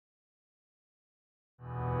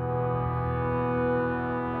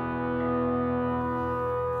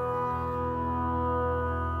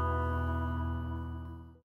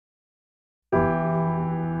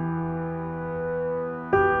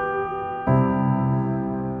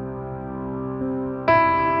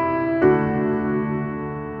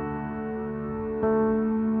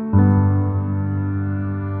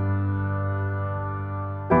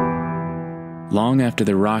long after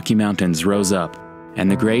the Rocky Mountains rose up and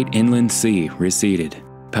the great inland sea receded.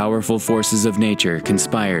 Powerful forces of nature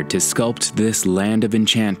conspired to sculpt this land of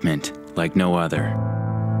enchantment like no other.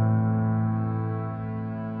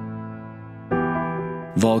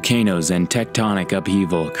 Volcanoes and tectonic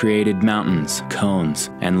upheaval created mountains, cones,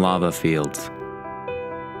 and lava fields.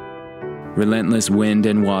 Relentless wind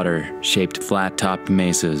and water shaped flat-topped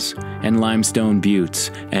mesas and limestone buttes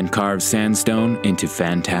and carved sandstone into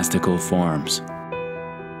fantastical forms.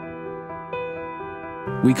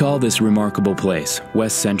 We call this remarkable place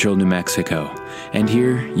West Central New Mexico, and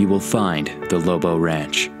here you will find the Lobo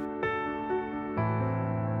Ranch.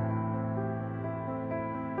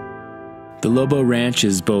 The Lobo Ranch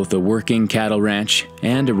is both a working cattle ranch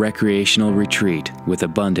and a recreational retreat with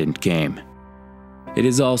abundant game. It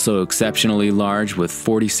is also exceptionally large with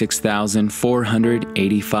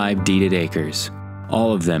 46,485 deeded acres,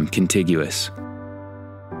 all of them contiguous.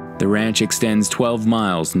 The ranch extends 12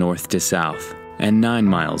 miles north to south and 9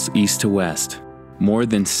 miles east to west, more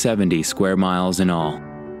than 70 square miles in all.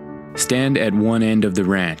 Stand at one end of the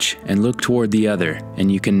ranch and look toward the other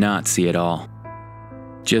and you cannot see it all.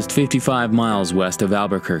 Just 55 miles west of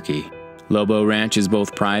Albuquerque, Lobo Ranch is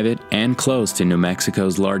both private and close to New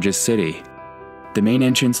Mexico's largest city. The main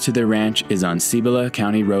entrance to the ranch is on Cibola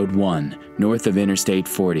County Road 1, north of Interstate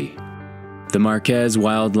 40. The Marquez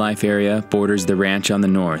Wildlife Area borders the ranch on the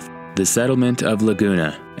north. The settlement of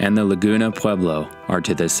Laguna and the Laguna Pueblo are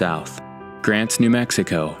to the south. Grants, New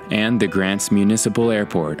Mexico, and the Grants Municipal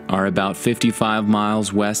Airport are about 55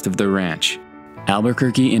 miles west of the ranch.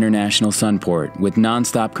 Albuquerque International Sunport, with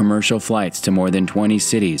non-stop commercial flights to more than 20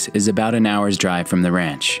 cities, is about an hour's drive from the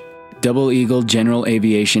ranch. Double Eagle General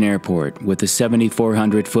Aviation Airport, with a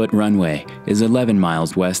 7,400-foot runway, is 11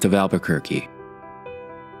 miles west of Albuquerque.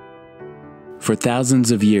 For thousands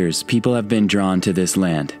of years, people have been drawn to this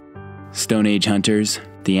land. Stone Age hunters,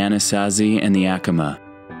 the Anasazi and the Acoma,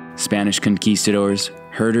 Spanish conquistadors,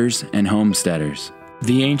 herders, and homesteaders.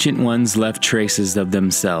 The ancient ones left traces of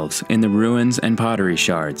themselves in the ruins and pottery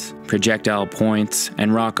shards, projectile points,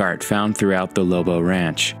 and rock art found throughout the Lobo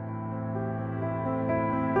Ranch.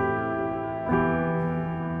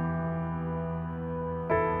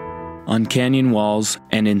 On canyon walls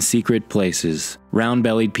and in secret places,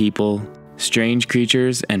 round-bellied people, strange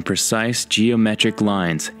creatures, and precise geometric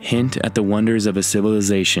lines hint at the wonders of a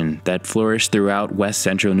civilization that flourished throughout west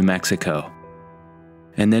central New Mexico,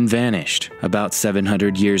 and then vanished about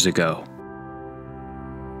 700 years ago.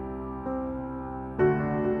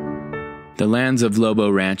 The lands of Lobo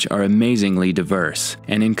Ranch are amazingly diverse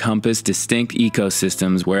and encompass distinct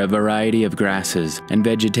ecosystems where a variety of grasses and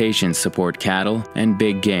vegetation support cattle and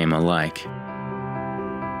big game alike.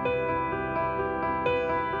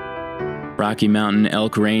 Rocky Mountain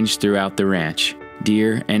elk range throughout the ranch.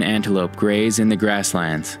 Deer and antelope graze in the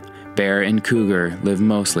grasslands. Bear and cougar live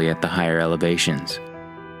mostly at the higher elevations.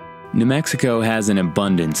 New Mexico has an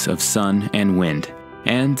abundance of sun and wind,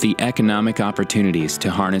 and the economic opportunities to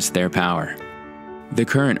harness their power. The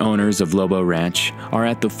current owners of Lobo Ranch are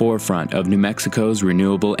at the forefront of New Mexico's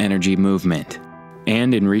renewable energy movement,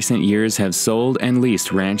 and in recent years have sold and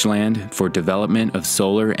leased ranch land for development of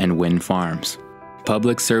solar and wind farms.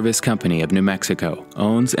 Public Service Company of New Mexico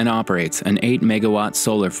owns and operates an 8-megawatt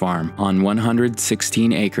solar farm on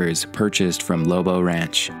 116 acres purchased from Lobo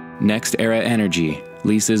Ranch. Next Era Energy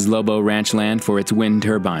leases Lobo Ranch land for its wind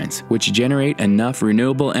turbines, which generate enough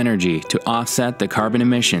renewable energy to offset the carbon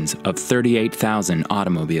emissions of 38,000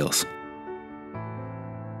 automobiles.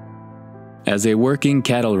 As a working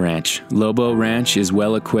cattle ranch, Lobo Ranch is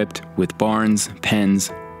well equipped with barns,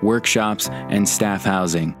 pens, workshops, and staff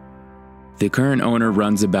housing. The current owner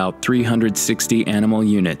runs about 360 animal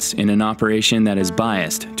units in an operation that is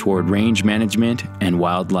biased toward range management and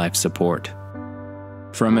wildlife support.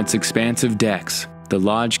 From its expansive decks, the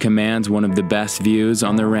lodge commands one of the best views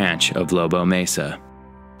on the ranch of Lobo Mesa.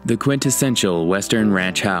 The quintessential Western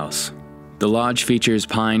ranch house. The lodge features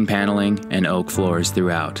pine paneling and oak floors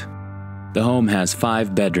throughout. The home has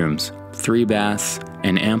 5 bedrooms, 3 baths,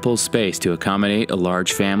 and ample space to accommodate a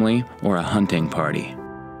large family or a hunting party.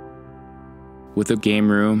 With a game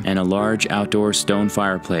room and a large outdoor stone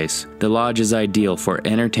fireplace, the lodge is ideal for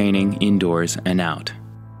entertaining indoors and out.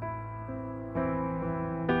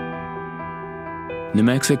 New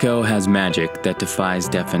Mexico has magic that defies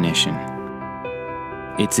definition.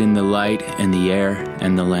 It's in the light and the air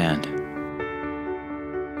and the land.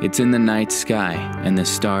 It's in the night sky and the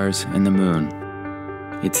stars and the moon.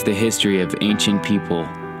 It's the history of ancient people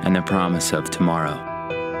and the promise of tomorrow.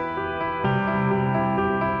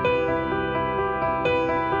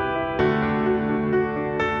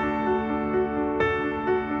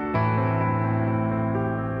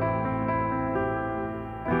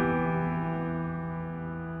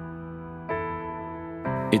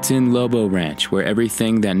 It's in Lobo Ranch where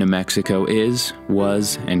everything that New Mexico is,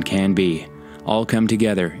 was, and can be all come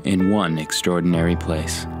together in one extraordinary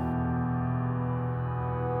place.